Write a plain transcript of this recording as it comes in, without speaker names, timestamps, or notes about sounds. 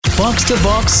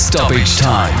Box Stoppage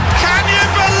Time. Can you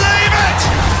believe it?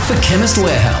 For Chemist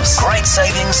Warehouse. Great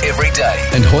savings every day.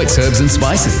 And Hoyt's Herbs and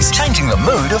Spices. Changing the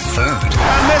mood of food.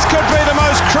 And this could be the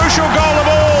most crucial goal of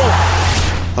all.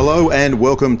 Hello and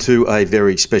welcome to a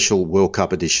very special World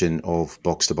Cup edition of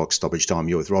Box to Box Stoppage Time.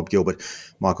 You're with Rob Gilbert,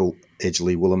 Michael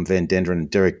Edgley, Willem van Denderen and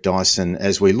Derek Dyson.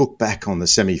 As we look back on the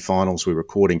semi-finals, we're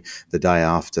recording the day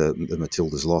after the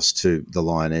Matildas lost to the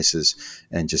Lionesses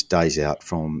and just days out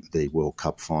from the World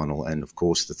Cup final and, of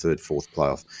course, the third-fourth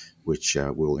playoff, which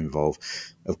will involve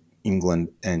England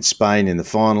and Spain in the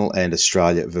final and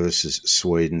Australia versus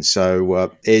Sweden.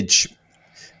 So, Edge,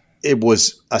 it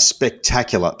was a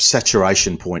spectacular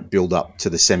saturation point build-up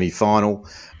to the semi-final.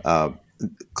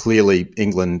 Clearly,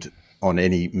 England, on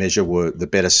any measure, were the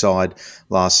better side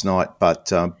last night. But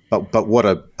what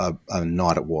a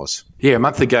night it was. Yeah, a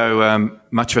month ago,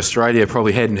 much of Australia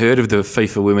probably hadn't heard of the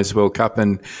FIFA Women's World Cup,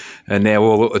 and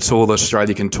now it's all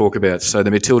Australia can talk about. So the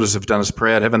Matildas have done us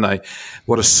proud, haven't they?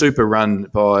 What a super run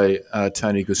by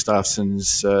Tony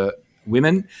Gustafsson's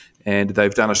women. And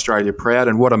they've done Australia proud.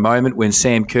 And what a moment when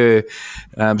Sam Kerr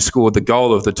scored the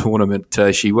goal of the tournament.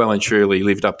 She well and truly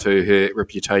lived up to her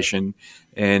reputation.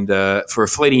 And for a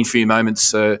fleeting few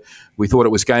moments, we thought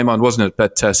it was game on, wasn't it?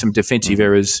 But some defensive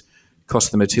errors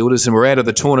cost the Matildas. And we're out of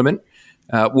the tournament.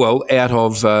 Out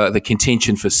of the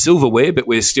contention for silverware, but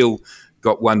we're still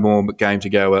got one more game to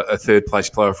go, a third-place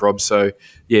playoff, Rob. So,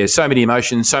 yeah, so many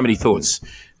emotions, so many thoughts.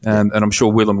 And I'm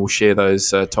sure Willem will share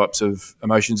those types of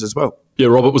emotions as well. Yeah,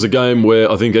 Rob, it was a game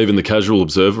where I think even the casual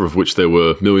observer, of which there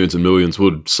were millions and millions,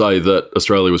 would say that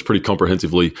Australia was pretty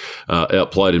comprehensively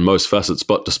outplayed in most facets.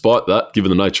 But despite that, given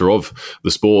the nature of the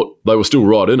sport, they were still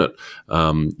right in it.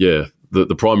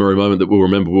 The primary moment that we'll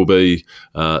remember will be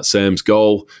Sam's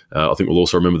goal. I think we'll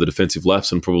also remember the defensive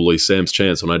lapse and probably Sam's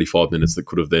chance on 85 minutes that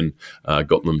could have then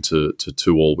gotten them to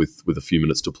 2-2 with a few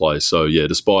minutes to play. So, yeah,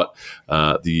 despite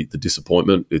the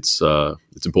disappointment, it's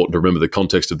important to remember the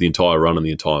context of the entire run and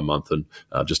the entire month and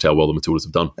just how well the Matildas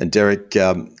have done. And Derek,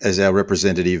 as our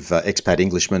representative expat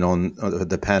Englishman on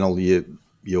the panel,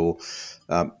 your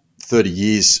 30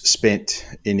 years spent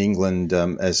in England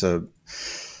as a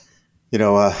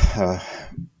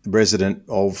resident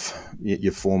of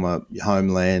your former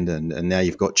homeland, and now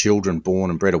you've got children born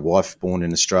and bred, a wife born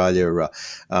in Australia.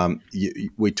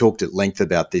 We talked at length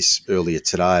about this earlier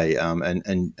today,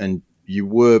 and you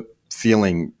were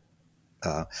feeling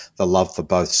the love for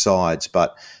both sides.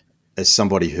 But as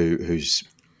somebody who's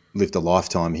lived a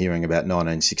lifetime hearing about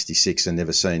 1966 and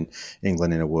never seen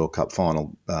England in a World Cup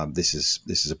final, this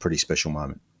is a pretty special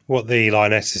moment. What the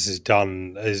Lionesses has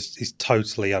done is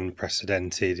totally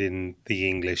unprecedented in the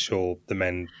English or the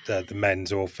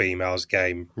men's or females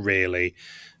game, really.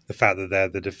 The fact that they're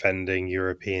the defending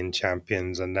European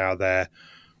champions and now they're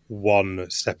one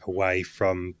step away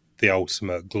from the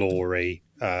ultimate glory.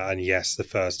 And yes, the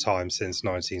first time since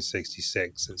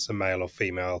 1966 since a male or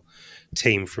female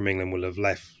team from England will have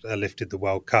lifted the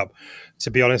World Cup.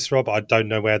 To be honest, Rob, I don't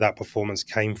know where that performance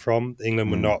came from.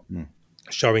 England were not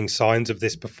showing signs of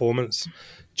this performance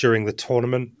during the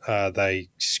tournament. They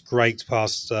scraped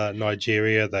past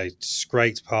Nigeria, they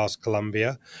scraped past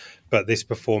Colombia, but this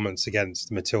performance against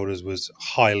the Matildas was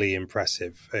highly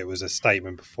impressive. It was a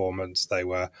statement performance. They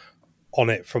were on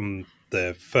it from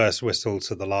the first whistle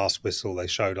to the last whistle. They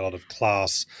showed a lot of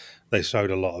class. They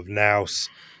showed a lot of nous.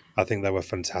 I think they were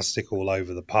fantastic all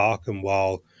over the park. And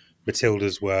while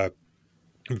Matildas were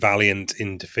valiant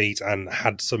in defeat and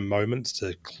had some moments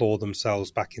to claw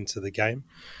themselves back into the game,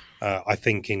 I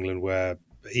think England were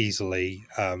easily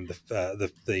the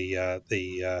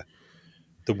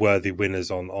worthy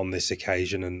winners on this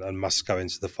occasion and must go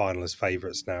into the final as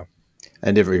favourites now.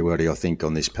 And everybody, I think,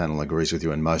 on this panel agrees with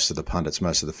you, and most of the pundits,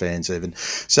 most of the fans even.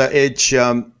 So, Edge,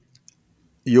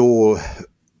 your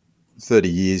 30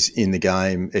 years in the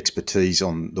game, expertise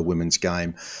on the women's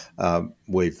game,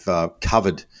 we've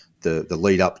covered the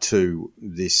lead up to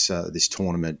this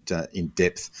tournament in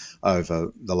depth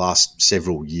over the last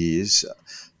several years.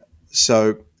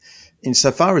 So,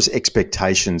 insofar as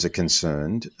expectations are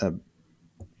concerned,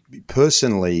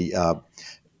 personally,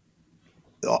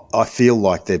 I feel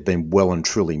like they've been well and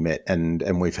truly met,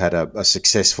 and we've had a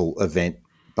successful event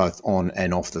both on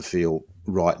and off the field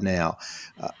right now.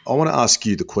 I want to ask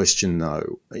you the question,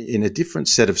 though, in a different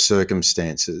set of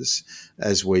circumstances,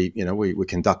 as we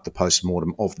conduct the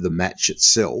post-mortem of the match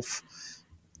itself,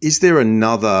 is there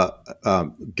another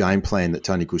game plan that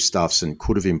Tony Gustafsson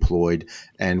could have employed,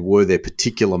 and were there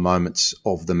particular moments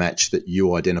of the match that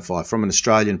you identify from an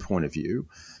Australian point of view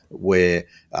where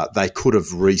they could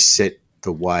have reset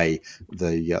the way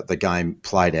the game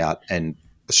played out and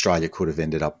Australia could have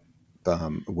ended up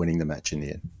winning the match in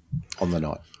the end? on the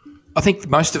night? I think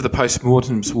most of the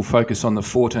post-mortems will focus on the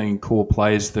 14 core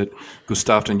players that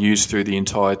Gustafsson used through the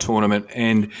entire tournament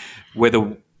and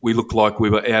whether we look like we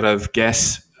were out of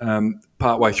gas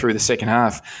partway through the second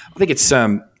half. I think it's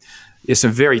some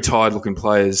very tired-looking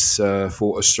players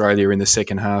for Australia in the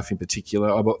second half in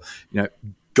particular.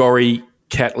 Gorry,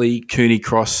 Catley, Cooney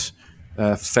Cross,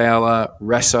 Fowler,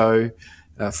 Rasso,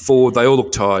 Ford, they all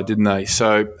looked tired, didn't they?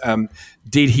 So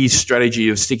did his strategy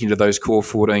of sticking to those core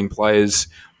 14 players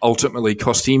ultimately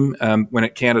cost him when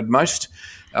it counted most?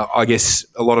 I guess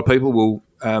a lot of people will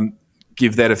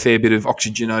give that a fair bit of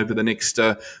oxygen over the next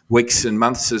weeks and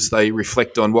months as they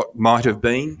reflect on what might have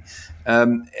been.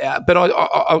 But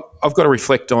I've got to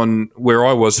reflect on where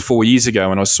I was 4 years ago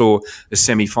when I saw a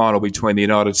semi-final between the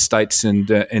United States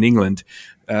and England,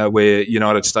 where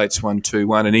United States won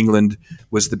 2-1 and England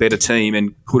was the better team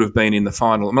and could have been in the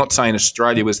final. I'm not saying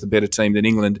Australia was the better team than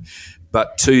England,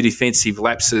 but two defensive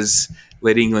lapses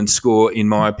let England score, in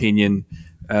my opinion,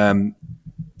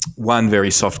 one very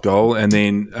soft goal, and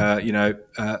then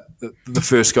the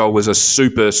first goal was a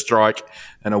super strike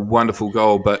and a wonderful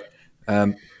goal, but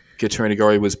Katerina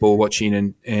Gorry was ball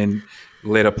watching and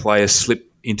let a player slip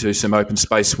into some open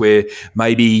space where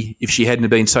maybe if she hadn't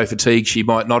been so fatigued, she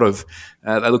might not have.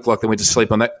 They looked like they went to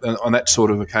sleep on that sort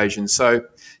of occasion. So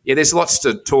yeah, there's lots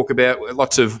to talk about,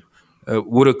 lots of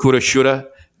woulda, coulda, shoulda.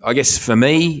 I guess for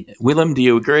me, Willem, do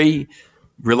you agree?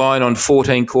 Relying on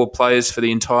 14 core players for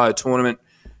the entire tournament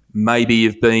maybe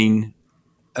have been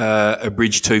a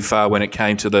bridge too far when it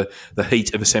came to the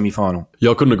heat of a semi-final.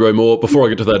 Yeah, I couldn't agree more. Before I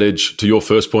get to that, Edge, to your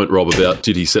first point, Rob, about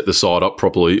did he set the side up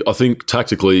properly, I think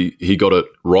tactically he got it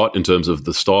right in terms of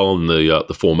the style and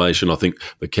the formation. I think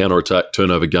the counter-attack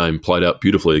turnover game played out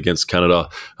beautifully against Canada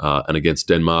and against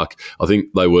Denmark. I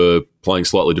think they were playing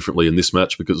slightly differently in this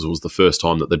match because it was the first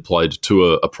time that they'd played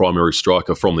to a primary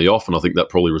striker from the off, and I think that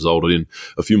probably resulted in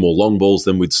a few more long balls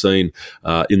than we'd seen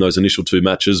in those initial two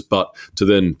matches. But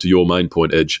to your main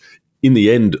point, Edge, in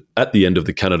the end, at the end of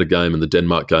the Canada game and the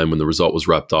Denmark game, when the result was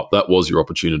wrapped up, that was your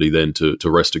opportunity then to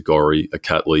rest a Gorry, a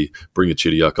Catley, bring a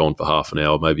Chidiac on for half an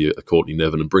hour, maybe a Courtney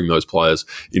Nevin, and bring those players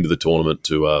into the tournament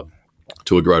to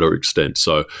a greater extent.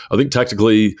 So I think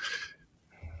tactically,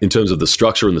 in terms of the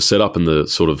structure and the setup and the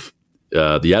sort of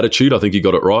the attitude, I think he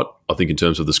got it right. I think in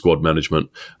terms of the squad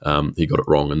management, he got it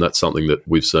wrong. And that's something that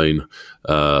we've seen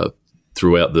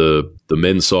throughout the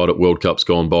men's side at World Cups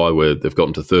gone by, where they've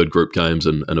gotten to third group games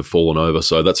and have fallen over.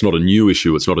 So that's not a new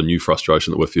issue. It's not a new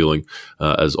frustration that we're feeling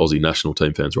as Aussie national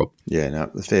team fans, Rob. Yeah,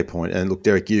 no, fair point. And look,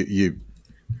 Derek, you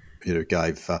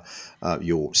gave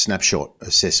your snapshot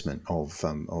assessment of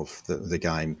the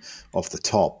game off the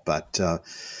top, but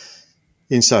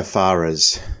insofar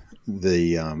as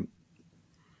the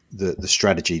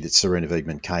strategy that Serena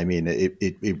Wiegmann came in,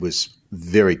 it was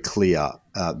very clear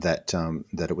that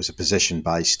it was a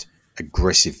possession-based,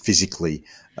 aggressive, physically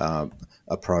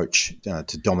approach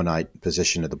to dominate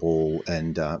possession of the ball,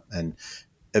 and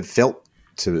it felt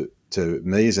to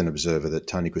me as an observer that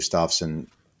Tony Gustafsson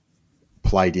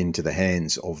played into the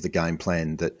hands of the game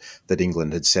plan that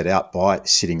England had set out by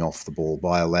sitting off the ball,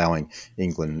 by allowing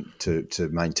England to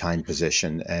maintain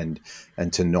possession and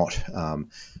to not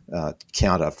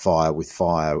counter fire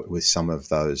with some of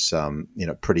those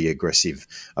pretty aggressive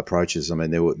approaches. I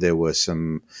mean, there were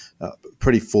some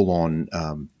pretty full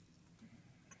on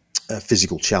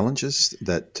physical challenges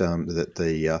that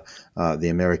the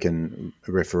American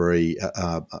referee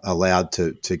allowed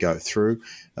to go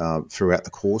throughout the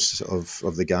course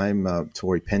of the game.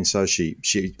 Tori Penso,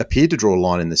 she appeared to draw a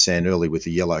line in the sand early with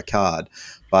the yellow card,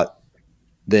 but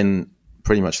then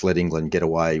pretty much let England get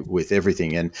away with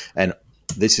everything. And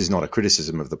this is not a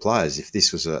criticism of the players. If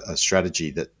this was a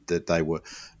strategy that they were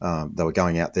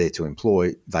going out there to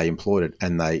employ, they employed it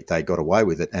and they got away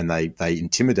with it, and they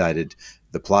intimidated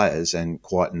the players and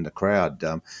quietened the crowd.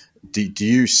 Do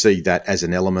you see that as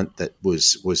an element that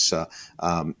was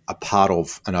a part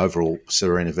of an overall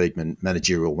Serena Wiegmann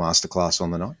managerial masterclass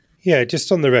on the night? Yeah,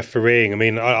 just on the refereeing, I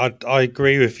mean, I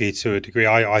agree with you to a degree.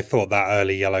 I thought that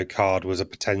early yellow card was a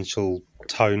potential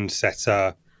tone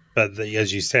setter, but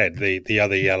as you said, the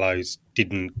other yellows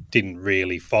didn't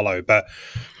really follow. But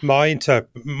my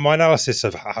analysis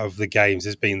of the games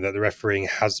has been that the refereeing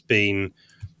has been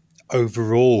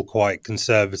overall quite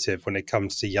conservative when it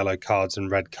comes to yellow cards and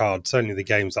red cards. Certainly the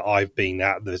games that I've been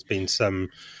at, there's been some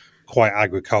quite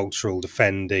agricultural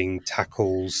defending,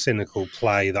 tackles, cynical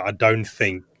play that I don't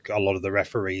think a lot of the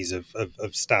referees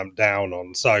have stamped down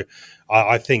on. So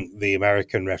I think the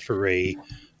American referee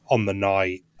on the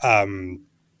night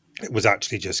it was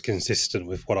actually just consistent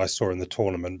with what I saw in the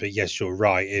tournament. But yes, you're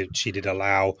right. She did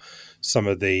allow some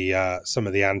of the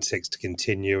antics to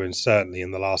continue, and certainly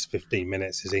in the last 15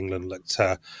 minutes, as England looked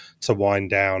to wind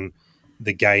down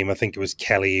the game, I think it was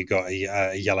Kelly who got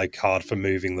a yellow card for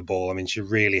moving the ball. I mean, she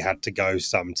really had to go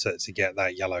some to get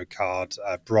that yellow card.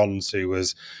 Bronze, who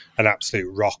was an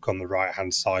absolute rock on the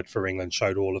right-hand side for England,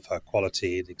 showed all of her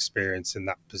quality and experience in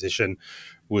that position,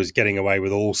 was getting away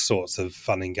with all sorts of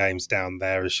fun and games down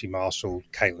there as she marshalled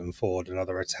Caitlin Ford and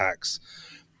other attacks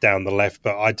down the left.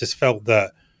 But I just felt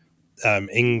that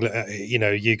England,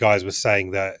 you guys were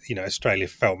saying that, Australia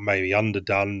felt maybe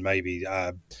underdone, maybe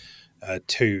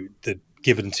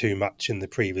given too much in the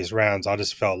previous rounds. I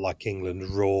just felt like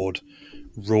England roared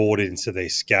into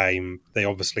this game. They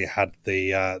obviously had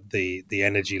the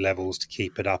energy levels to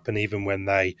keep it up, and even when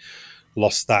they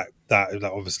lost that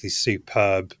obviously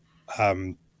superb,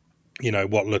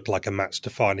 what looked like a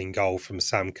match-defining goal from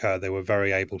Sam Kerr, they were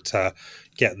very able to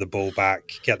get the ball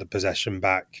back, get the possession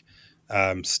back,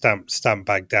 stamp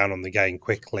back down on the game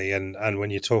quickly. And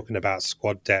when you're talking about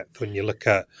squad depth, when you look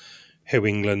at who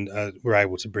England were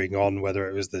able to bring on, whether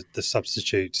it was the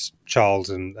substitutes, Charles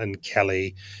and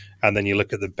Kelly, and then you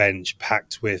look at the bench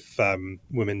packed with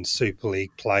Women's Super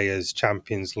League players,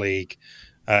 Champions League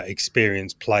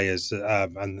experienced players,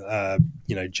 and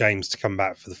James to come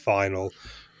back for the final.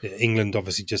 England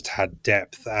obviously just had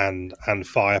depth and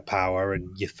firepower,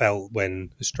 and you felt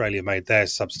when Australia made their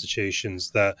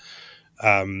substitutions that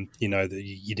that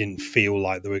you didn't feel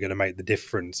like they were going to make the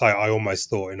difference. I almost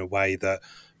thought in a way that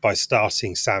by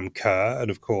starting Sam Kerr, and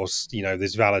of course,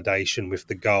 there's validation with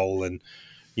the goal, and,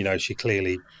 she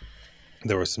clearly,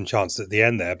 there were some chances at the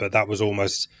end there, but that was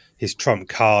almost his trump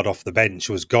card off the bench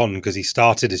was gone because he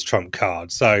started his trump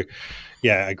card. So,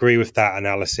 yeah, I agree with that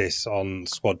analysis on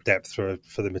squad depth for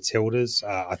the Matildas.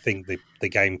 I think the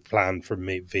game plan from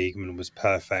Wiegman was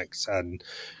perfect, and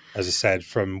as I said,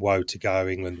 from woe to go,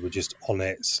 England were just on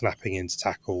it, snapping into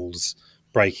tackles,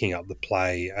 breaking up the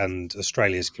play, and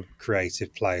Australia's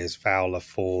creative players, Fowler,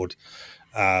 Ford,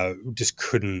 just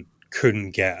couldn't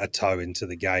get a toe into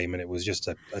the game, and it was just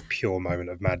a pure moment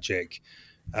of magic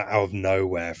out of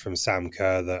nowhere from Sam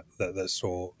Kerr that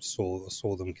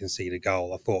saw them concede a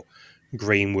goal. I thought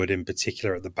Greenwood in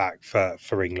particular at the back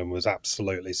for England was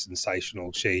absolutely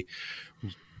sensational. She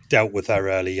dealt with her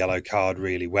early yellow card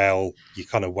really well. You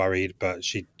kind of worried, but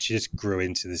she just grew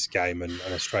into this game, and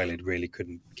Australia really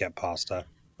couldn't get past her.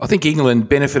 I think England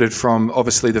benefited from,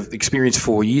 obviously, the experience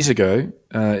 4 years ago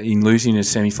in losing a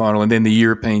semi-final and then the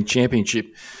European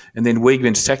Championship, and then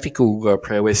Wiegman's tactical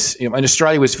prowess. And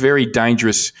Australia was very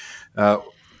dangerous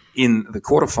in the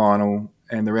quarterfinal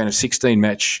and the round of 16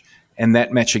 match, and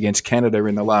that match against Canada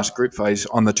in the last group phase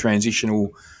on the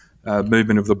transitional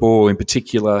movement of the ball, in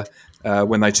particular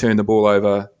when they turned the ball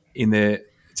over in their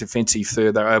defensive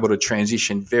third. They were able to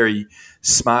transition very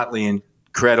smartly and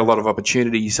create a lot of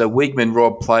opportunities. So Wiegman,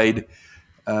 Rob, played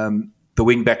the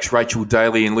wing-backs Rachel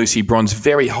Daly and Lucy Bronze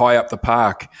very high up the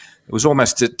park. It was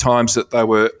almost at times that they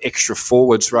were extra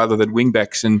forwards rather than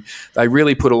wing-backs, and they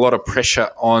really put a lot of pressure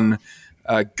on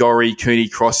Gorry, Cooney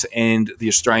Cross and the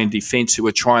Australian defence, who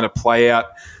were trying to play out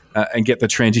and get the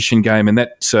transition game. And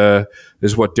that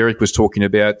is what Derek was talking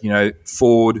about.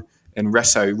 Ford and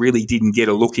Rasso really didn't get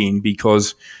a look in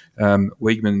because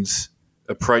Wiegman's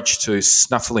approach to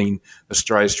snuffling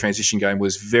Australia's transition game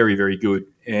was very, very good.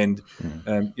 And,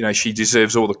 she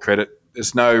deserves all the credit.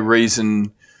 There's no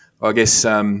reason, I guess,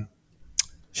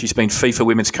 she's been FIFA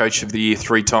Women's Coach of the Year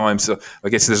 3 times. So I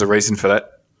guess there's a reason for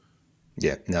that.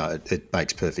 Yeah, no, it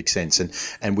makes perfect sense.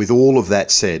 And with all of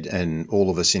that said, and all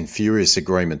of us in furious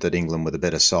agreement that England were the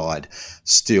better side,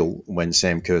 still, when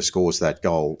Sam Kerr scores that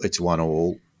goal, it's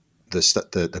 1-1.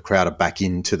 The crowd are back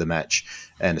into the match,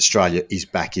 and Australia is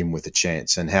back in with a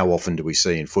chance. And how often do we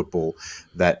see in football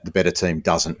that the better team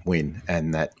doesn't win,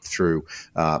 and that through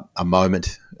a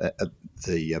moment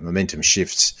the momentum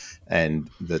shifts, and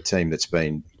the team that's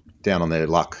been down on their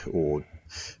luck or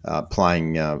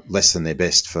playing less than their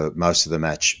best for most of the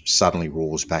match suddenly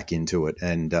roars back into it.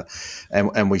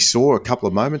 And we saw a couple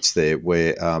of moments there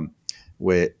where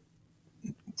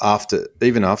after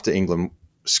England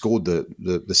scored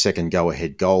the second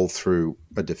go-ahead goal through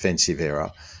a defensive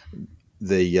error,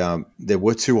 there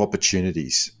were 2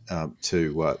 opportunities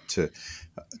to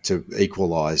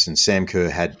equalise, and Sam Kerr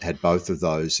had both of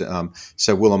those.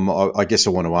 So, Willem, I guess I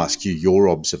want to ask you your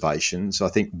observations. I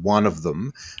think one of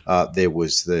them, there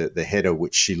was the header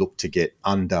which she looked to get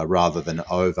under rather than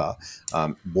over.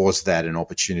 Was that an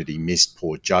opportunity missed,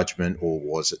 poor judgment, or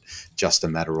was it just a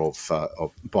matter of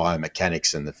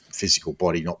biomechanics and the physical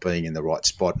body not being in the right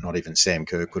spot? Not even Sam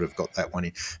Kerr could have got that one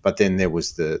in. But then there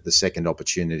was the second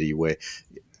opportunity where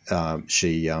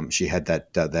she had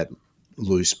that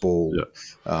loose ball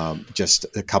just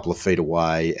a couple of feet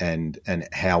away, and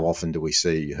how often do we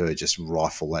see her just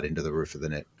rifle that into the roof of the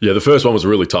net? Yeah, the first one was a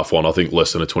really tough one. I think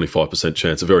less than a 25%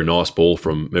 chance. A very nice ball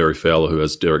from Mary Fowler, who,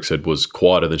 as Derek said, was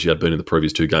quieter than she had been in the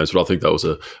previous two games, but I think that was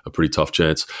a pretty tough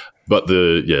chance. But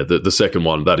the second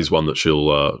one, that is one that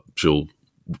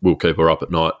will keep her up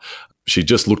at night. She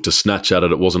just looked to snatch at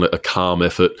it. It wasn't a calm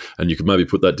effort, and you could maybe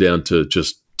put that down to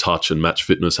just touch and match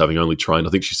fitness, having only trained. I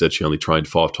think she said she only trained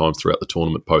 5 times throughout the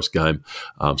tournament post-game.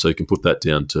 So you can put that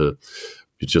down to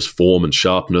just form and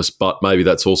sharpness, but maybe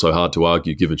that's also hard to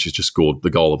argue given she's just scored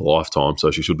the goal of a lifetime, so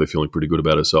she should be feeling pretty good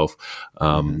about herself.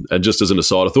 And just as an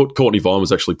aside, I thought Courtney Vine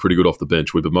was actually pretty good off the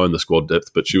bench. We bemoaned the squad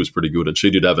depth, but she was pretty good, and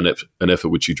she did have an effort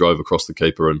which she drove across the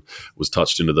keeper and was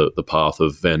touched into the path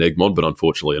of Van Egmond, but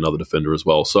unfortunately another defender as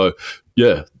well. So,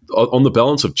 yeah, on the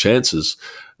balance of chances,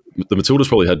 the Matildas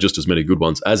probably had just as many good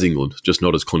ones as England, just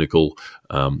not as clinical,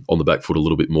 on the back foot a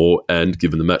little bit more. And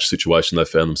given the match situation, they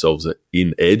found themselves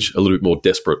in edge, a little bit more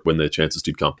desperate when their chances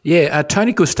did come. Yeah,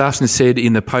 Tony Gustafsson said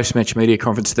in the post-match media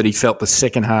conference that he felt the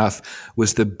second half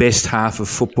was the best half of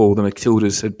football the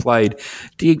Matildas had played.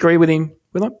 Do you agree with him,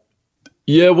 Willem?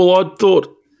 Yeah, well, I thought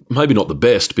maybe not the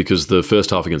best, because the first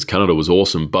half against Canada was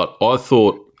awesome, but I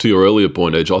thought, to your earlier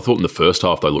point, Edge, I thought in the first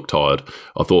half they looked tired.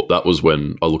 I thought that was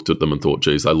when I looked at them and thought,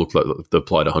 geez, they looked like they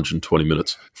played 120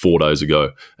 minutes 4 days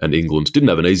ago, and England didn't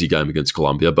have an easy game against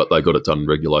Colombia, but they got it done in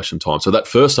regulation time. So that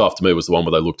first half to me was the one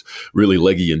where they looked really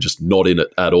leggy and just not in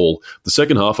it at all. The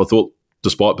second half, I thought,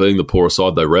 despite being the poorer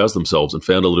side, they roused themselves and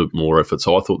found a little bit more effort.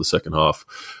 So I thought the second half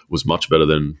was much better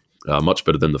than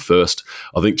the first.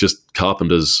 I think just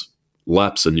Carpenter's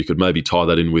lapse, and you could maybe tie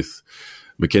that in with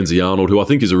Mackenzie Arnold, who I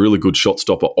think is a really good shot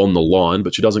stopper on the line,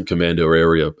 but she doesn't command her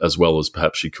area as well as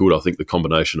perhaps she could. I think the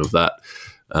combination of that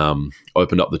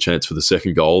opened up the chance for the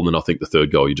second goal, and then I think the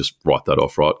third goal, you just write that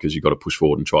off, right, because you've got to push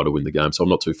forward and try to win the game. So I'm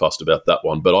not too fussed about that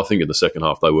one, but I think in the second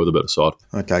half they were the better side.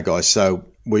 Okay, guys, so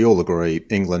we all agree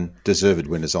England deserved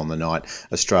winners on the night.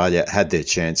 Australia had their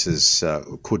chances,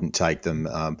 couldn't take them.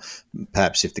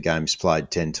 Perhaps if the game's played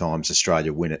 10 times,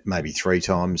 Australia win it maybe 3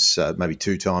 times, maybe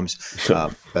 2 times,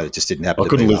 but it just didn't happen. I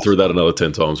couldn't live through that another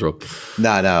 10 times, Rob. No,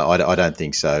 I don't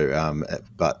think so.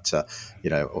 But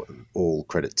all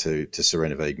credit to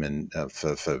Serena Wiegman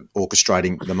for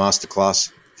orchestrating the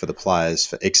masterclass, for the players,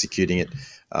 for executing it.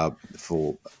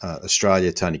 For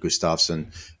Australia, Tony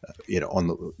Gustafsson,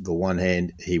 on the one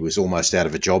hand, he was almost out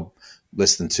of a job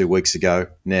less than 2 weeks ago.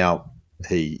 Now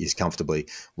he is comfortably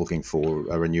looking for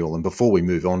a renewal. And before we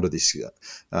move on to this,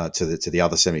 to the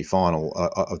other semi-final,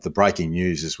 the breaking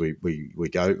news as we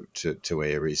go to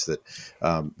air is that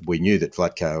we knew that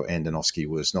Vlatko Andonovski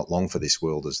was not long for this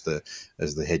world as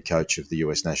the head coach of the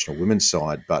US national women's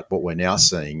side. But what we're now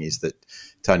seeing is that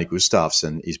Tony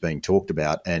Gustafsson is being talked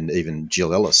about, and even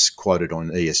Jill Ellis quoted on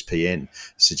ESPN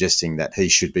suggesting that he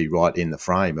should be right in the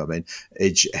frame. I mean,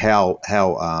 how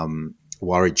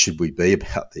worried should we be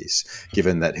about this,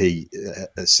 given that he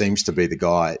seems to be the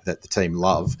guy that the team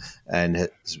love and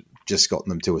has just gotten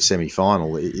them to a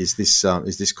semi-final? Is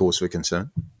this cause for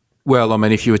concern? Well, I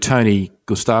mean, if you were Tony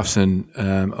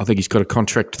Gustafsson, I think he's got a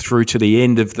contract through to the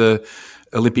end of the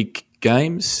Olympic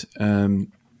Games.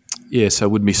 So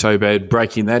it wouldn't be so bad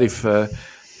breaking that if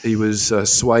he was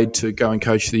swayed to go and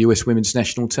coach the US women's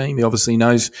national team. He obviously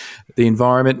knows the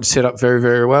environment and set up very,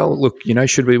 very well. Look,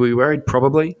 should we be worried?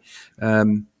 Probably.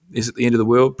 Is it the end of the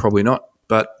world? Probably not.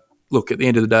 But look, at the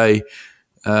end of the day,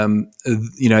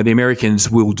 the Americans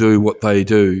will do what they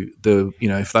do.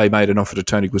 If they made an offer to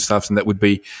Tony Gustafsson, that would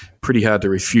be pretty hard to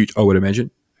refute, I would imagine,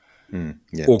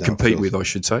 or compete with, I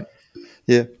should say.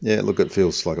 Yeah. Look, it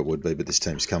feels like it would be, but this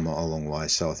team's come a long way.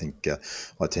 So I think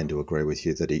I tend to agree with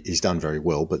you that he's done very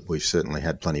well, but we've certainly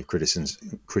had plenty of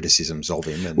criticisms of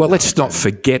him. And, let's not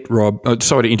forget, Rob.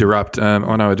 Sorry to interrupt. I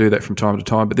know I do that from time to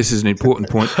time, but this is an important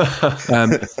point.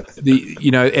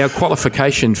 Our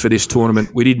qualification for this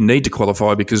tournament, we didn't need to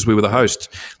qualify because we were the hosts.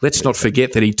 Let's not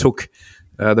forget that he took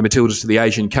the Matildas to the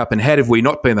Asian Cup, and had we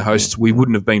not been the hosts, we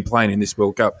wouldn't have been playing in this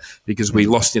World Cup because we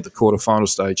lost at the quarter-final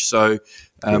stage. So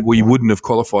we wouldn't have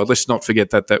qualified. Let's not forget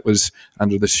that was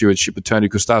under the stewardship of Tony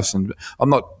Gustafsson. I'm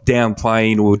not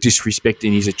downplaying or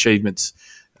disrespecting his achievements.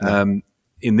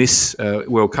 in this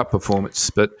World Cup performance.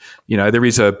 But, there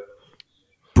is a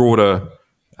broader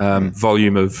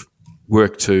volume of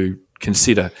work to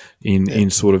consider in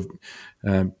sort of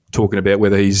talking about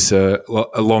whether he's a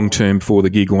long-term for the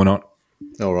gig or not.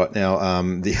 All right. Now,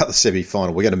 the other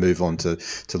semi-final, we're going to move on to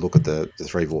look at the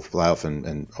 3-4 playoff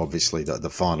and obviously the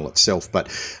final itself. But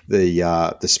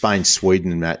the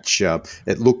Spain-Sweden match,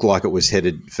 it looked like it was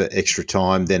headed for extra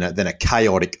time, then a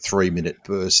chaotic 3-minute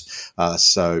burst.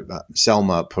 So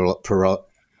Salma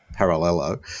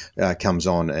Parallelo comes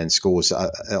on and scores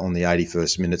on the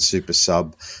 81st minute, super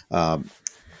sub.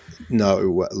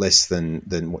 No less than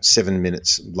 7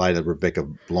 minutes later, Rebecca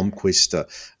Blomqvist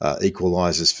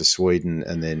equalises for Sweden,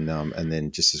 and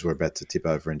then just as we're about to tip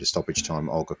over into stoppage time,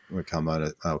 Olga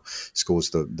Carmona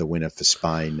scores the winner for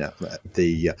Spain.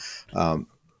 The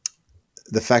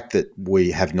fact that we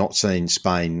have not seen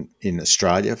Spain in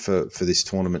Australia for this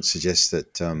tournament suggests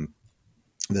that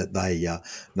that they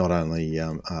not only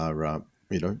are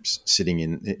sitting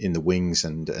in the wings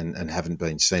and haven't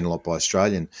been seen a lot by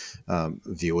Australian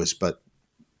viewers, but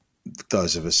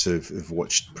those of us who've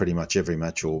watched pretty much every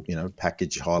match or,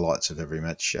 package highlights of every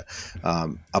match,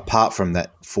 apart from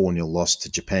that 4-0 loss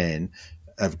to Japan,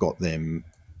 have got them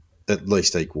at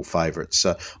least equal favourites.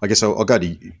 So I guess I'll go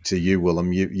to you,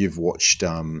 Willem. You've watched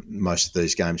most of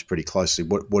these games pretty closely.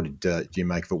 What did you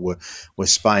make of it? Were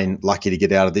Spain lucky to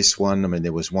get out of this one? I mean,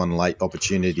 there was one late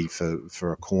opportunity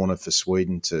for a corner for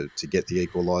Sweden to get the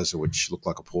equaliser, which looked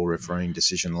like a poor refereeing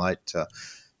decision late.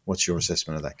 What's your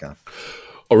assessment of that game?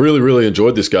 I really, really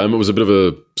enjoyed this game. It was a bit of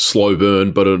a slow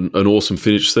burn, but an awesome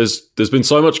finish. There's been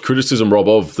so much criticism, Rob,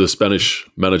 of the Spanish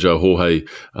manager Jorge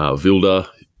Vilda,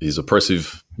 his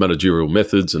oppressive managerial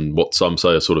methods and what some say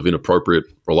are sort of inappropriate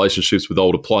relationships with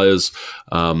older players.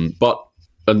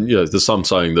 There's some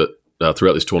saying that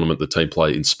throughout this tournament the team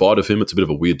play in spite of him. It's a bit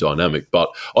of a weird dynamic. But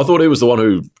I thought he was the one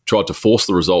who tried to force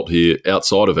the result here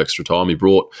outside of extra time. He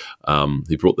brought the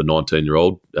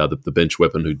 19-year-old, the bench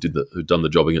weapon who'd done the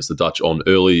job against the Dutch on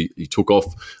early. He took off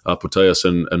Putellas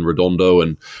and Redondo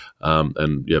and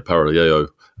Parallelo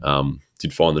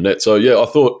did find the net. So, I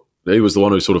thought he was the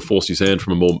one who sort of forced his hand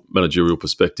from a more managerial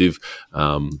perspective.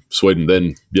 Sweden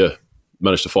then,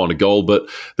 managed to find a goal, but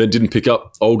then didn't pick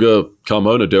up Olga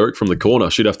Carmona, Derek, from the corner.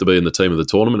 She'd have to be in the team of the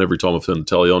tournament. Every time I've turned the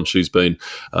tally on, she's been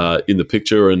in the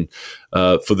picture. And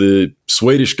for the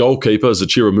Swedish goalkeeper,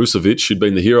 Zecira Musovic, she'd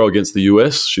been the hero against the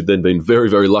US. She'd then been very,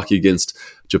 very lucky against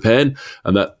Japan.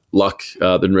 And that luck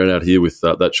then ran out here with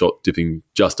that shot dipping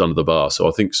just under the bar. So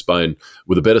I think Spain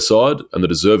were the better side and the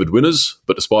deserved winners.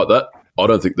 But despite that, I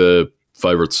don't think they're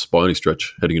favourites by any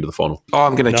stretch heading into the final.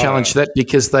 I'm going to challenge that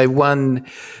because they won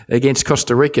against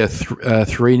Costa Rica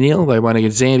 3-0. They won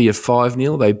against Zambia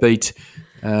 5-0. They beat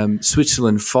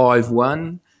Switzerland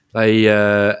 5-1. They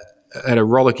had a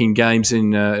rollicking games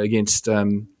against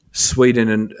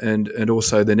Sweden and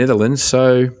also the Netherlands.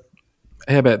 So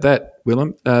how about that,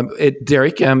 Willem?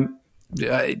 Derek, can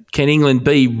England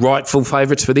be rightful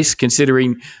favourites for this,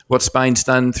 considering what Spain's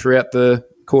done throughout the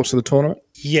course of the tournament?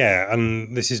 Yeah,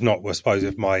 and this is not, I suppose,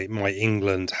 with my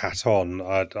England hat on.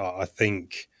 I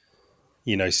think,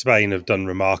 Spain have done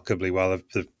remarkably well.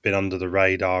 They've been under the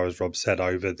radar, as Rob said,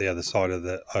 over the other side of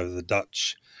the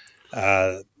Dutch,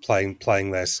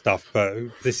 playing their stuff. But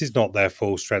this is not their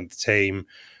full strength team.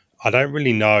 I don't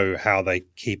really know how they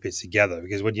keep it together,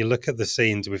 because when you look at the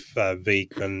scenes with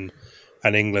Vic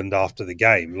and England after the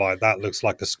game, that looks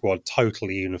like a squad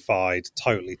totally unified,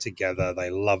 totally together.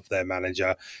 They love their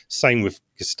manager. Same with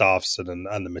Gustafsson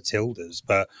and the Matildas.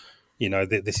 But,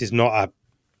 this is not a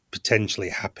potentially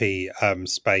happy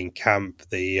Spain camp.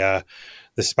 The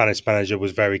Spanish manager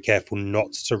was very careful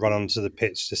not to run onto the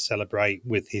pitch to celebrate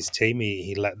with his team.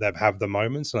 He let them have the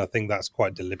moments, and I think that's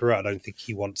quite deliberate. I don't think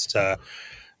he wants to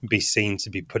be seen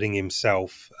to be putting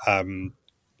himself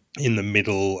in the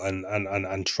middle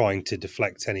and trying to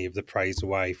deflect any of the praise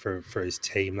away for his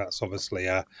team. That's obviously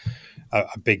a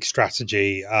big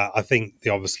strategy. I think they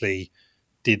obviously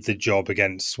did the job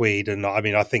against Sweden. I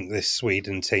mean, I think this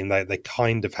Sweden team, they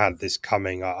kind of had this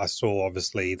coming. I saw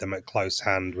obviously them at close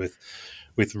hand with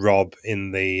Rob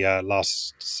in the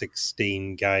last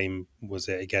 16 game, was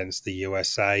it, against the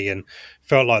USA, and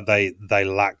felt like they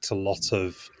lacked a lot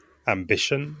of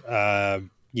ambition.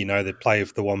 They play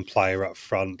with the one player up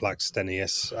front, Black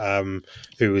Stenius,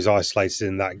 who was isolated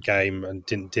in that game and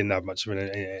didn't have much of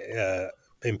an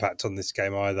impact on this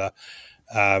game either.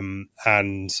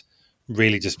 And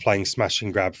really just playing smash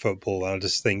and grab football. And I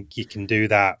just think you can do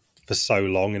that for so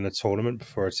long in a tournament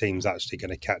before a team's actually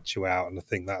going to catch you out. And I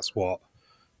think that's what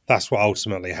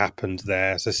ultimately happened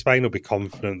there. So Spain will be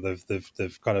confident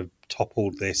they've kind of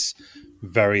toppled this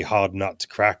very hard nut to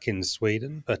crack in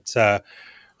Sweden. But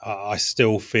I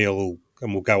still feel,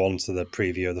 and we'll go on to the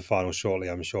preview of the final shortly,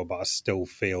 I'm sure, but I still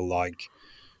feel like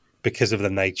because of the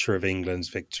nature of England's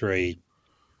victory,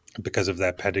 because of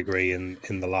their pedigree in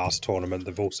the last tournament,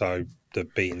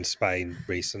 they've beaten Spain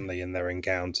recently in their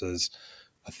encounters.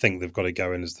 I think they've got to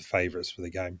go in as the favourites for the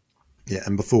game. Yeah,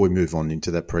 and before we move on into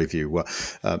that preview,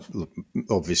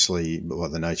 obviously,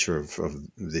 the nature of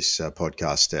this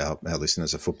podcast, our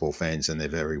listeners are football fans and they're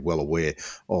very well aware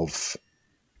of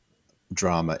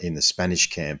drama in the Spanish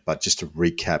camp. But just to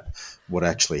recap what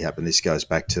actually happened, this goes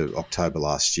back to October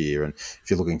last year. And if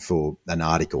you're looking for an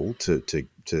article to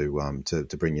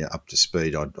bring you up to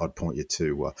speed, I'd point you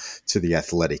to the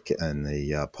Athletic and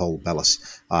the Paul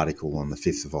Ballas article on the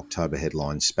 5th of October,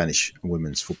 headline: Spanish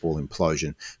women's football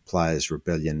implosion, players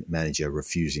rebellion, manager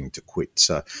refusing to quit.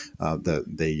 So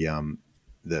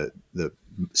the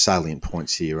salient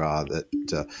points here are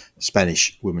that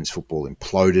Spanish women's football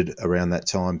imploded around that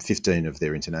time. 15 of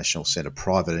their internationals sent a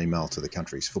private email to the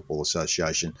country's football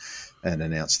association and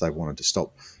announced they wanted to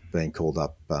stop being called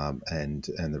up, and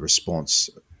the response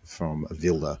from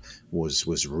Vilda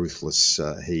was ruthless.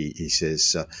 He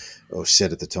says, or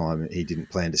said at the time, he didn't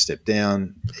plan to step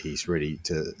down. He's ready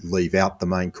to leave out the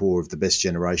main core of the best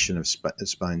generation of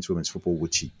Spain's women's football,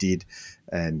 which he did,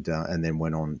 and then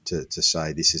went on to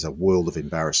say, this is a world of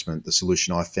embarrassment. The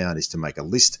solution I found is to make a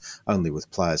list only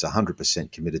with players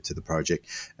 100% committed to the project,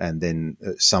 and then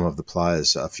some of the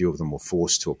players, a few of them were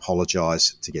forced to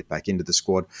apologise to get back into the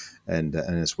squad, and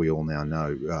as we all now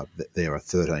know, there are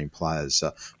 13 players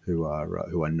who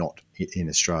are not in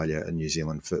Australia and New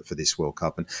Zealand for this World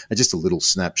Cup. And just a little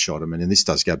snapshot, I mean, and this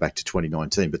does go back to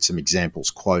 2019, but some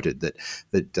examples quoted that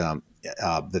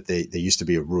there used to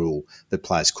be a rule that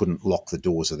players couldn't lock the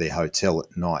doors of their hotel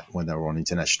at night when they were on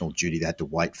international duty. They had to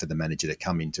wait for the manager to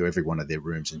come into every one of their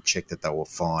rooms and check that they were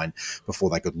fine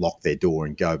before they could lock their door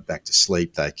and go back to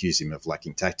sleep. They accused him of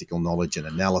lacking tactical knowledge and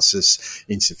analysis,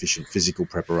 insufficient physical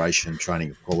preparation, training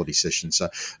of quality sessions. So,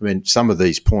 I mean, some of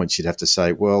these points you'd have to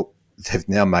say, well, they've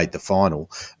now made the final.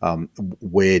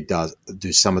 Where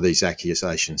do some of these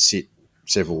accusations sit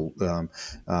several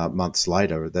months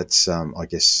later? That's, I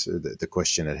guess, the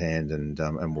question at hand,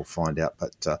 and we'll find out.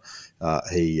 But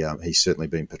he's certainly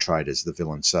been portrayed as the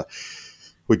villain. So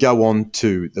we go on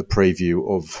to the preview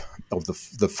of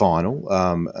the final,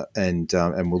 and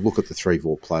we'll look at the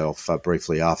 3-4 playoff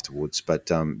briefly afterwards. But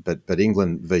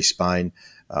England v Spain,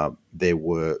 there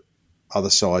were other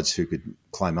sides who could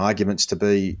claim arguments to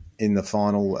be in the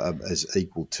final as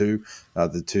equal to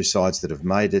the two sides that have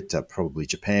made it. Probably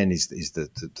Japan is the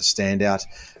standout,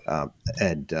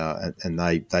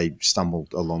 and they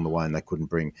stumbled along the way and they couldn't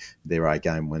bring their A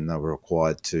game when they were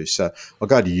required to. So I'll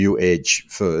go to you, Edge,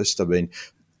 first. I mean,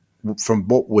 from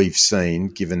what we've seen,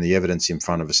 given the evidence in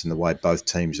front of us and the way both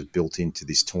teams have built into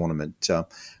this tournament,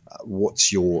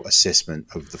 what's your assessment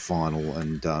of the final,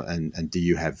 and do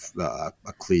you have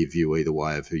a clear view either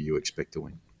way of who you expect to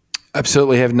win?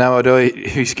 Absolutely have no idea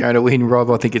who's going to win,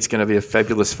 Rob. I think it's going to be a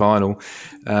fabulous final.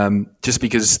 Just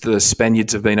because the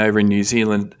Spaniards have been over in New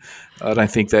Zealand, I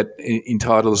don't think that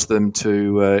entitles them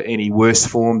to any worse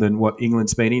form than what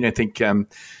England's been in. I think,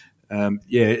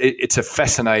 it's a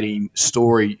fascinating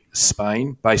story,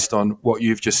 Spain, based on what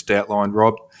you've just outlined,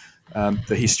 Rob.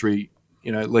 The history,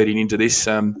 leading into this.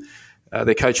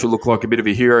 Their coach will look like a bit of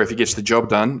a hero if he gets the job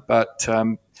done. But,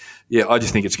 I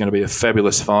just think it's going to be a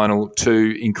fabulous final.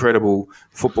 Two incredible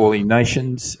footballing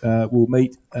nations will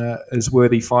meet as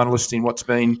worthy finalists in what's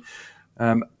been,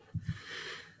 from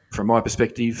my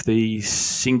perspective, the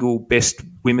single best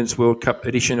Women's World Cup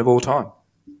edition of all time.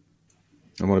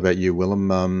 And what about you,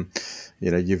 Willem?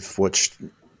 You've watched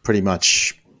pretty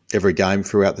much every game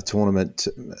throughout the tournament.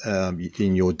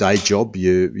 In your day job,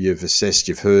 you've assessed,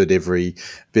 you've heard every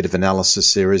bit of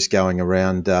analysis there is going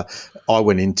around. I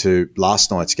went into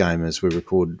last night's game as we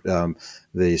record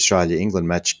the Australia-England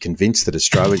match convinced that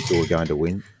Australia were going to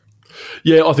win.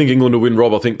 Yeah, I think England will win,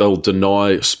 Rob. I think they'll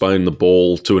deny Spain the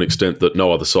ball to an extent that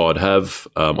no other side have.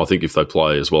 I think if they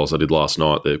play as well as they did last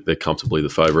night, they're comfortably the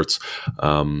favourites.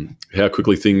 How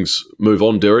quickly things move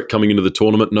on, Derek, coming into the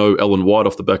tournament. No Ellen White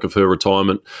off the back of her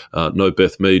retirement. No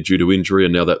Beth Mead due to injury.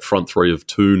 And now that front three of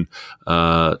Toon,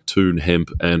 Hemp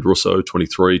and Russo,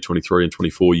 23 and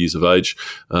 24 years of age,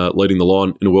 leading the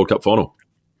line in a World Cup final.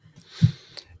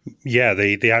 Yeah,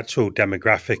 the actual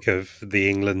demographic of the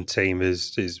England team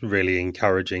is really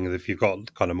encouraging. If you've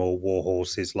got kind of more war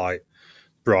horses like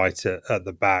Bright at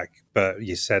the back, but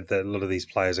you said that a lot of these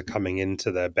players are coming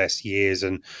into their best years.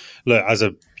 And look, as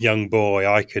a young boy,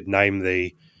 I could name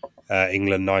the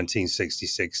England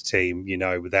 1966 team,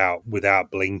 without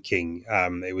blinking.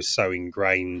 It was so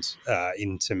ingrained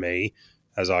into me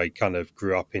as I kind of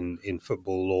grew up in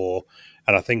football lore,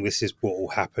 and I think this is what will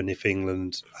happen if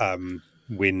England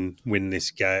win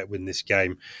this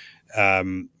game.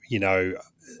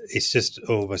 It's just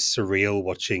almost surreal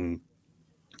watching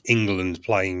England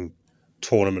playing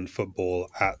tournament football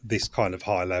at this kind of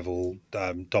high level,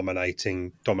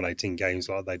 dominating games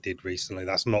like they did recently.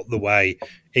 That's not the way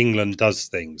England does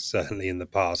things, certainly in the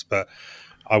past. But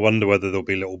I wonder whether there'll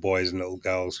be little boys and little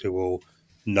girls who will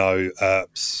know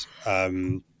Earps,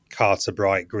 Carter,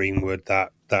 Bright, Greenwood,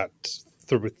 that back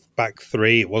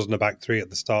three. It wasn't a back three at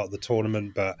the start of the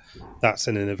tournament, but that's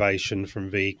an innovation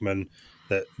from Wiegman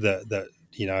that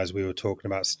as we were talking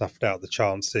about, snuffed out the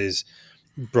chances.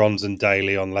 Bronze and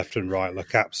Daly on left and right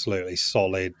look absolutely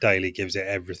solid. Daly gives it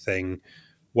everything.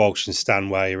 Walsh and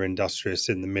Stanway are industrious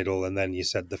in the middle, and then you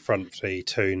said the front three.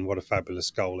 Toon, what a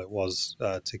fabulous goal it was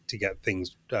to get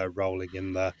things rolling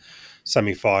in the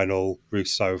semi-final.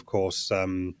 Rousseau, of course,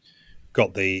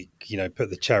 got the put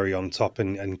the cherry on top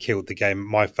and killed the game.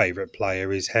 My favourite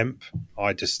player is Hemp.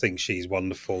 I just think she's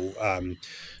wonderful.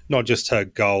 Not just her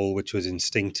goal, which was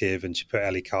instinctive, and she put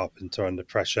Ellie Carpenter under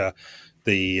pressure.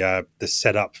 The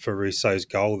setup for Rousseau's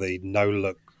goal, the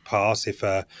no-look pass. If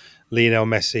Lionel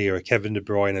Messi or a Kevin De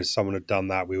Bruyne or someone had done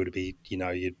that, we would be,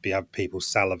 you'd have people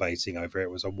salivating over it.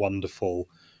 It was a wonderful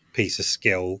piece of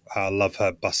skill. I love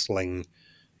her bustling.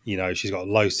 She's got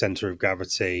a low centre of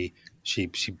gravity. She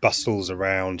bustles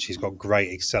around. She's got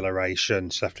great acceleration.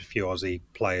 She left a few Aussie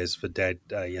players for dead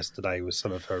yesterday with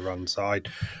some of her runs. So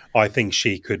I think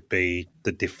she could be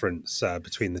the difference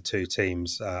between the two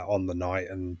teams on the night.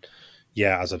 And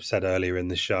yeah, as I've said earlier in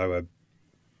the show,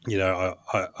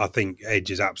 I think Edge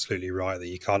is absolutely right that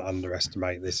you can't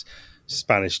underestimate this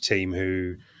Spanish team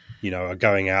who, are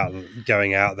going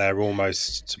out there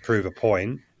almost to prove a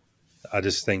point. I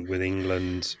just think with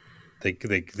England, they're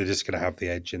just going to have the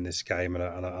edge in this game,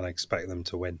 and I expect them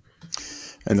to win.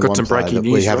 And the one player that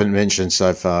we haven't mentioned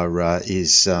so far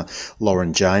is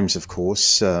Lauren James, of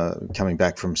course, coming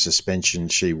back from suspension.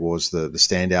 She was the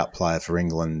standout player for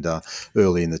England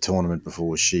early in the tournament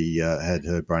before she had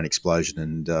her brain explosion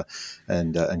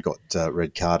and got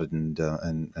red carded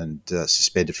and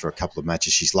suspended for a couple of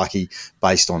matches. She's lucky,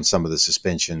 based on some of the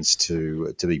suspensions,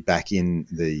 to be back in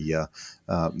the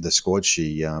squad.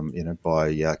 She,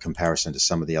 by comparison to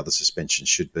some of the other suspensions,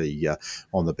 should be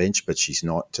on the bench, but she's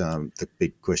not. The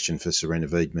big question for Serena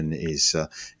Wiegman is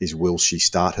will she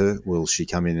start her? Will she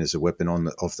come in as a weapon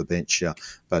off the bench?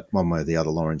 But one way or the other,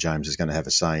 Lauren James is going to have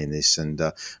a say in this. And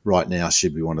right now,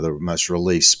 she'd be one of the most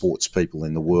relieved sports people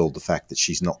in the world. The fact that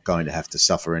she's not going to have to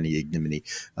suffer any ignominy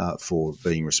for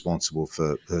being responsible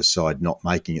for her side not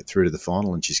making it through to the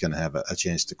final, and she's going to have a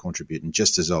chance to contribute. And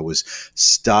just as I was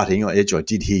starting, Edge, I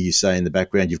did hear you say in the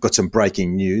background you've got some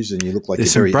breaking news, and you look like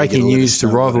there's some breaking news to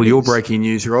rival your breaking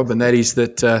news, Rob, and that is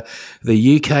that the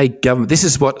UK government. This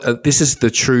is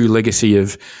the true legacy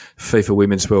of FIFA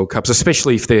Women's World Cups,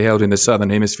 especially if they're held in the Southern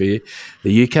Hemisphere.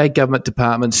 The UK government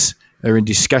departments are in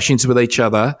discussions with each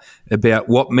other about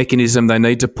what mechanism they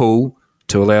need to pull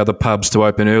to allow the pubs to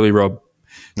open early, Rob,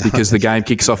 because the game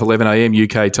kicks off 11 a.m.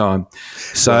 UK time.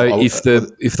 So if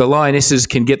the Lionesses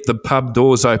can get the pub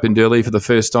doors opened early for the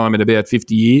first time in about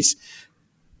 50 years,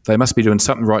 they must be doing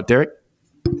something right, Derek.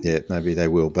 Yeah, maybe they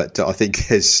will, but I think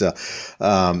there's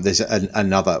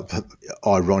another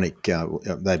ironic.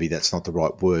 Maybe that's not the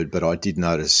right word, but I did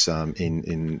notice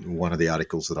in one of the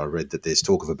articles that I read that there's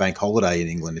talk of a bank holiday in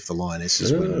England if the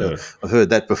Lionesses win. I've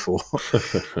heard that before.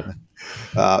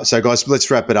 So, guys, let's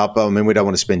wrap it up. I mean, we don't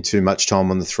want to spend too much time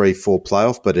on the 3-4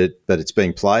 playoff, but it's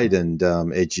being played, and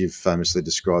Ed, you've famously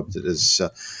described it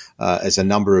as a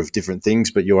number of different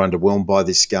things, but you're underwhelmed by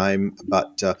this game.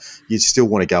 But you still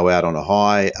want to go out on a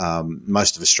high.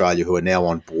 Most of Australia who are now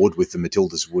on board with the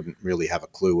Matildas wouldn't really have a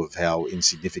clue of how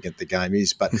insignificant the game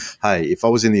is. But hey, if I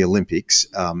was in the Olympics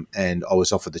and I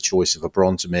was offered the choice of a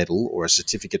bronze medal or a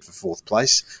certificate for fourth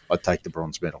place, I'd take the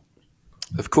bronze medal.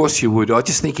 Of course you would. I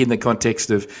just think in the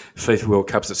context of FIFA World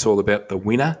Cups, it's all about the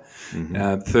winner.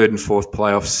 Mm-hmm. Third and fourth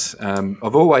playoffs.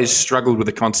 I've always struggled with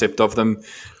the concept of them.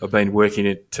 I've been working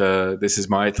at, this is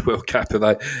my 8th World Cup.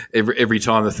 Every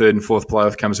time the third and fourth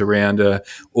playoff comes around,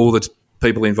 all the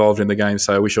people involved in the game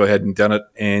say, I wish I hadn't done it.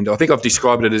 And I think I've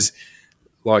described it as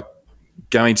like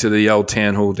going to the old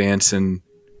town hall dance and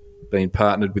being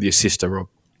partnered with your sister, Rob.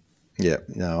 Yeah,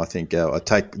 no, I think I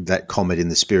take that comment in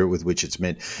the spirit with which it's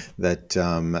meant, that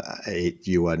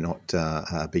you are not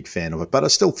a big fan of it. But I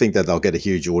still think that they'll get a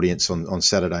huge audience on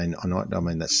Saturday night. I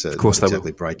mean, that's Of course not they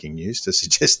exactly will. breaking news to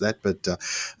suggest that,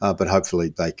 but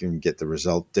hopefully they can get the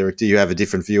result. Derek, do you have a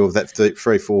different view of that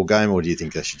 3-4 game, or do you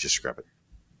think they should just scrap it?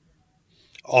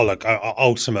 Oh, look,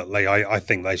 ultimately, I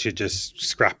think they should just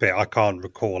scrap it. I can't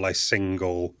recall a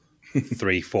single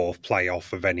 3-4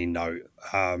 playoff of any note.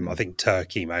 I think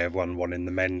Turkey may have won one in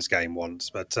the men's game once,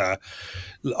 but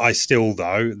I still,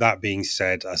 though, that being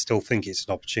said, I still think it's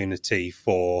an opportunity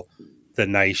for the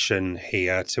nation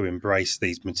here to embrace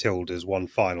these Matildas one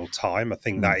final time. I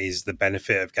think that is the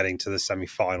benefit of getting to the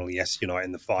semi-final. Yes, you're not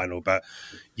in the final, but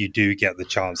you do get the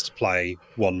chance to play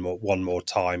one more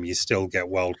time. You still get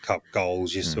World Cup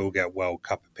goals. You still get World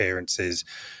Cup appearances.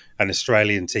 An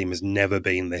Australian team has never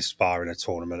been this far in a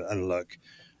tournament. And look,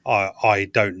 I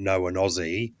don't know an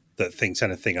Aussie that thinks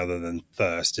anything other than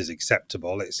first is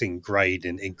acceptable. It's ingrained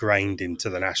into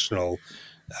the national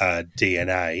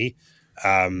DNA.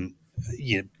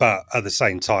 But at the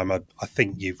same time, I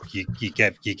think you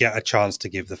get a chance to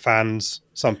give the fans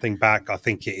something back. I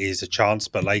think it is a chance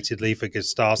belatedly for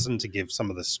Gustafsson to give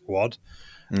some of the squad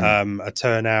a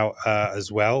turnout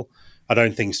as well. I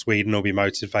don't think Sweden will be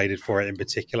motivated for it in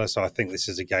particular. So I think this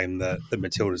is a game that the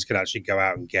Matildas can actually go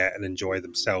out and get and enjoy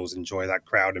themselves, enjoy that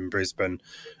crowd in Brisbane,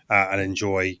 and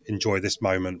enjoy this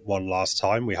moment one last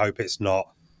time. We hope it's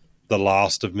not the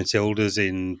last of Matildas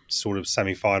in sort of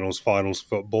semi-finals, finals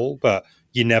football, but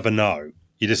you never know.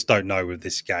 You just don't know with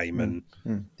this game. And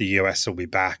the US will be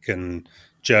back, and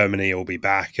Germany will be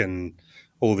back, and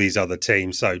all these other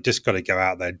teams. So just got to go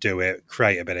out there, do it,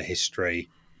 create a bit of history.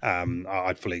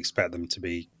 I'd fully expect them to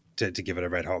give it a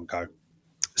red hot go.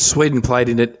 Sweden played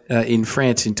in it in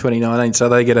France in 2019, so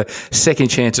they get a second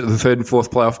chance at the third and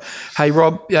fourth playoff. Hey,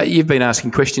 Rob, you've been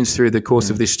asking questions through the course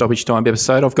of this Stoppage Time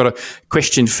episode. I've got a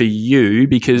question for you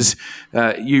because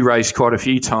you raised quite a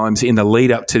few times in the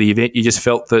lead up to the event. You just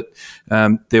felt that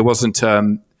there wasn't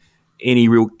any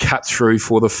real cut through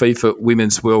for the FIFA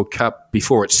Women's World Cup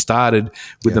before it started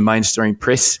with the mainstream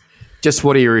press. Just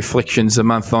what are your reflections a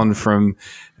month on from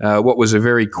what was a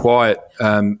very quiet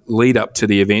lead up to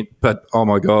the event? But, oh,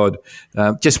 my God,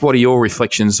 just what are your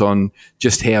reflections on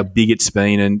just how big it's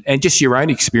been and just your own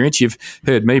experience? You've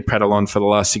heard me prattle on for the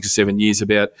last 6 or 7 years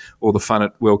about all the fun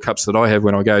at World Cups that I have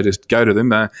when I go to them.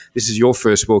 This is your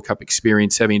first World Cup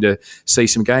experience having to see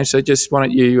some games. So just why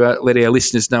don't you let our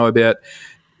listeners know about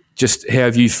just how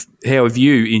have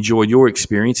you enjoyed your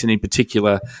experience, and in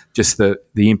particular just the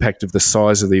impact of the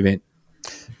size of the event?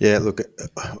 Yeah, look,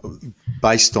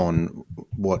 based on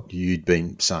what you'd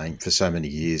been saying for so many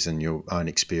years and your own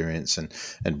experience and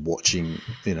watching,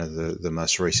 the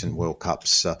most recent World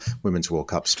Cups, Women's World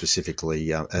Cups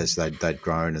specifically, as they'd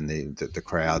grown, and the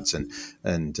crowds and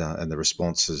the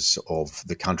responses of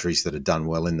the countries that had done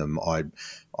well in them,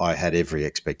 I had every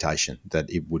expectation that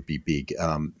it would be big.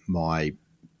 My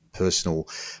personal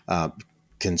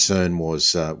concern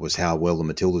was how well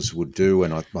the Matildas would do,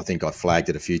 and I think I flagged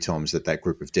it a few times that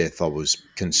group of death. I was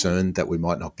concerned that we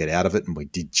might not get out of it, and we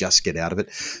did just get out of it.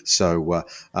 So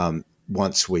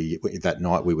once that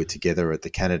night we were together at the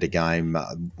Canada game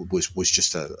was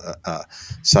just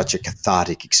such a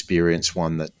cathartic experience,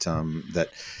 one that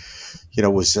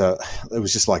it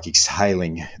was just like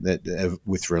exhaling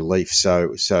with relief.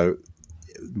 So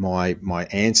my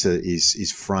answer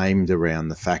is framed around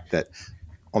the fact that,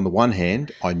 on the one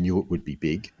hand, I knew it would be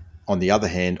big. On the other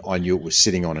hand, I knew it was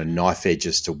sitting on a knife edge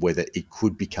as to whether it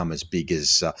could become as big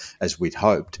as we'd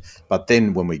hoped. But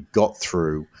then when we got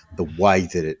through, the way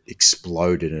that it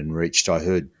exploded and reached, I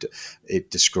heard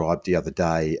it described the other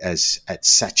day as at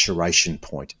saturation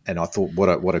point. And I thought,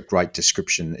 what a great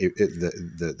description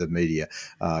the media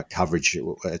coverage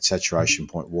at saturation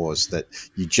point was, that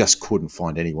you just couldn't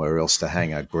find anywhere else to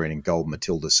hang a green and gold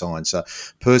Matilda sign. So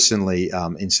personally,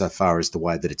 insofar as the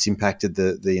way that it's impacted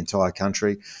the entire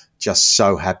country, just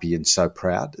so happy and so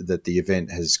proud that the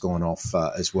event has gone off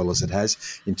as well as it has.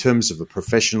 In terms of a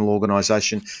professional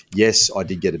organisation, yes, I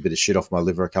did get a bit of shit off my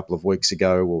liver a couple of weeks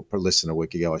ago, or less than a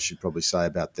week ago, I should probably say,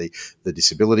 about the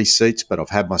disability seats, but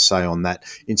I've had my say on that.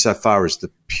 Insofar as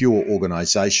the pure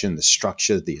organisation, the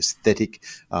structure, the aesthetic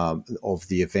of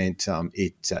the event,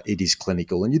 it is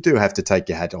clinical, and you do have to take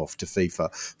your hat off to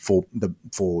FIFA for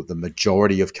the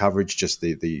majority of coverage, just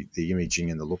the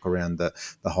imaging and the look around the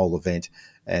whole event.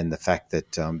 and the fact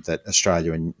that that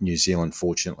Australia and New Zealand,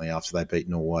 fortunately, after they beat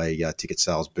Norway, ticket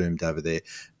sales boomed over there.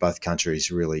 Both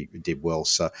countries really did well.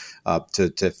 So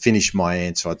to finish my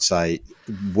answer, I'd say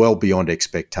well beyond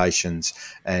expectations,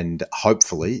 and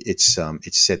hopefully it's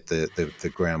set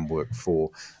the groundwork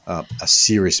for a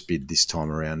serious bid this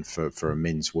time around for a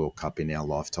men's World Cup in our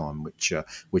lifetime, which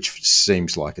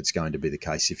seems like it's going to be the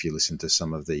case if you listen to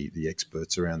some of the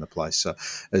experts around the place. So,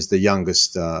 as the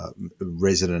youngest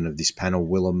resident of this panel,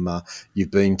 Willem,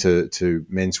 you've been to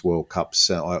men's World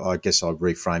Cups. I guess I'll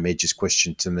reframe Edge's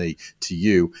question to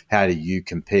you. How do you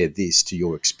compare this to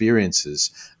your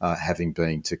experiences having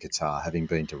been to Qatar, having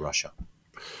been to Russia?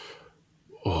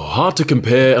 Hard to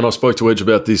compare, and I spoke to Edge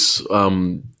about this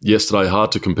yesterday.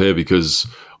 Hard to compare because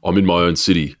I'm in my own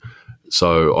city,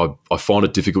 so I find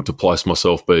it difficult to place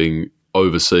myself being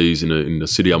overseas in a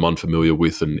city I'm unfamiliar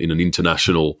with and in an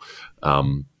international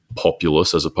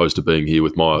populace as opposed to being here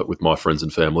with my friends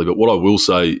and family. But what I will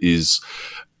say is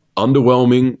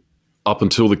underwhelming up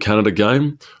until the Canada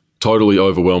game, totally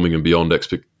overwhelming and beyond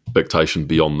expectation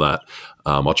beyond that.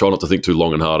 I try not to think too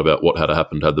long and hard about what had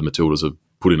happened had the Matildas have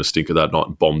put in a stinker that night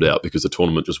and bombed out, because the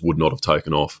tournament just would not have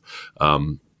taken off.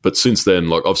 But since then,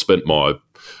 like, I've spent my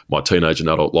teenage and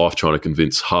adult life trying to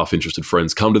convince half-interested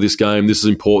friends, come to this game, this is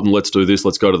important, let's do this,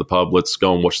 let's go to the pub, let's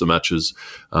go and watch the matches.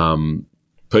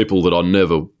 People that I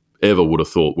never, ever would have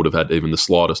thought would have had even the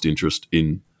slightest interest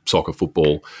in soccer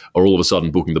football are all of a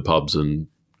sudden booking the pubs and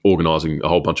organising a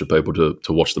whole bunch of people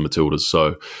to watch the Matildas.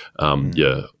 So,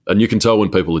 yeah, and you can tell when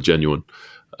people are genuine.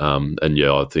 And,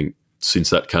 yeah, I think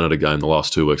since that Canada game, the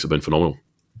last 2 weeks have been phenomenal.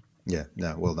 Yeah,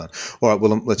 no, well done. All right,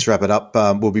 well, let's wrap it up.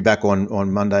 We'll be back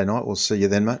on Monday night. We'll see you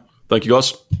then, mate. Thank you,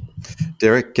 guys.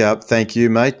 Derek, thank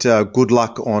you, mate. Good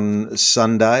luck on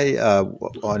Sunday. I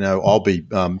know I'll be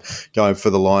going for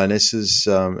the Lionesses,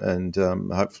 and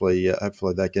hopefully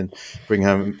they can bring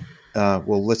home.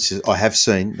 I have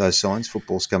seen those signs.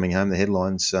 Football's coming home. The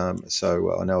headlines.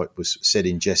 So I know it was said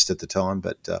in jest at the time,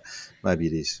 but maybe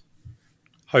it is.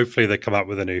 Hopefully they come up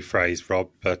with a new phrase, Rob.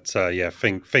 But yeah,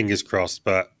 fingers crossed.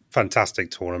 But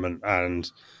fantastic tournament,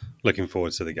 and looking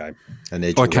forward to the game. And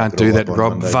I can't do that,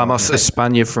 Rob. Monday, Vamos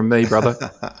España from me, brother.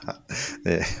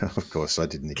 Yeah, of course, I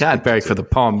didn't. Can't barrack for the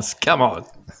Poms. Come on.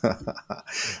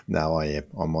 No, I am.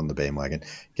 I'm on the bandwagon.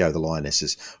 Go the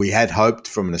Lionesses. We had hoped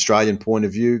from an Australian point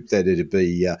of view that it'd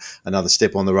be another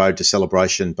step on the road to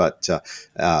celebration, but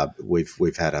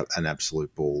we've had an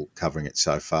absolute ball covering it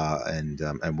so far, and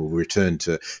we'll return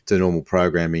to normal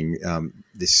programming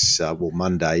this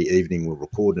Monday evening. We'll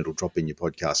record and it'll drop in your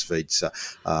podcast feeds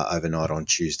overnight on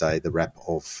Tuesday, the wrap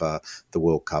of the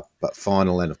World Cup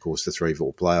final, and of course the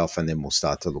 3-4 playoff, and then we'll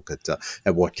start to look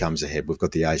at what comes ahead. We've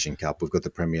got the Asian Cup, we've got the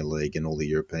Premier League and all the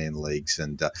European leagues,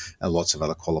 and lots of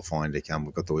other qualifying to come.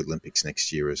 We've got the Olympics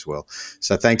next year as well.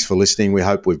 So thanks for listening. We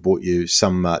hope we've brought you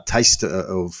some taste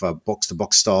of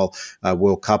box-to-box style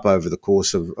World Cup over the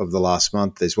course of the last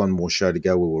month. There's one more show to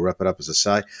go. We will wrap it up, as I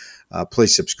say.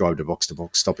 Please subscribe to Box to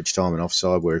Box, Stoppage Time and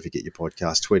Offside, wherever you get your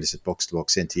podcast. Tweet us at Box to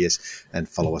Box NTS and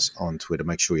follow us on Twitter.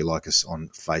 Make sure you like us on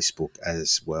Facebook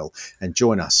as well. And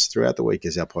join us throughout the week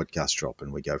as our podcasts drop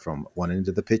and we go from one end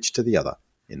of the pitch to the other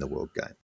in the World Game.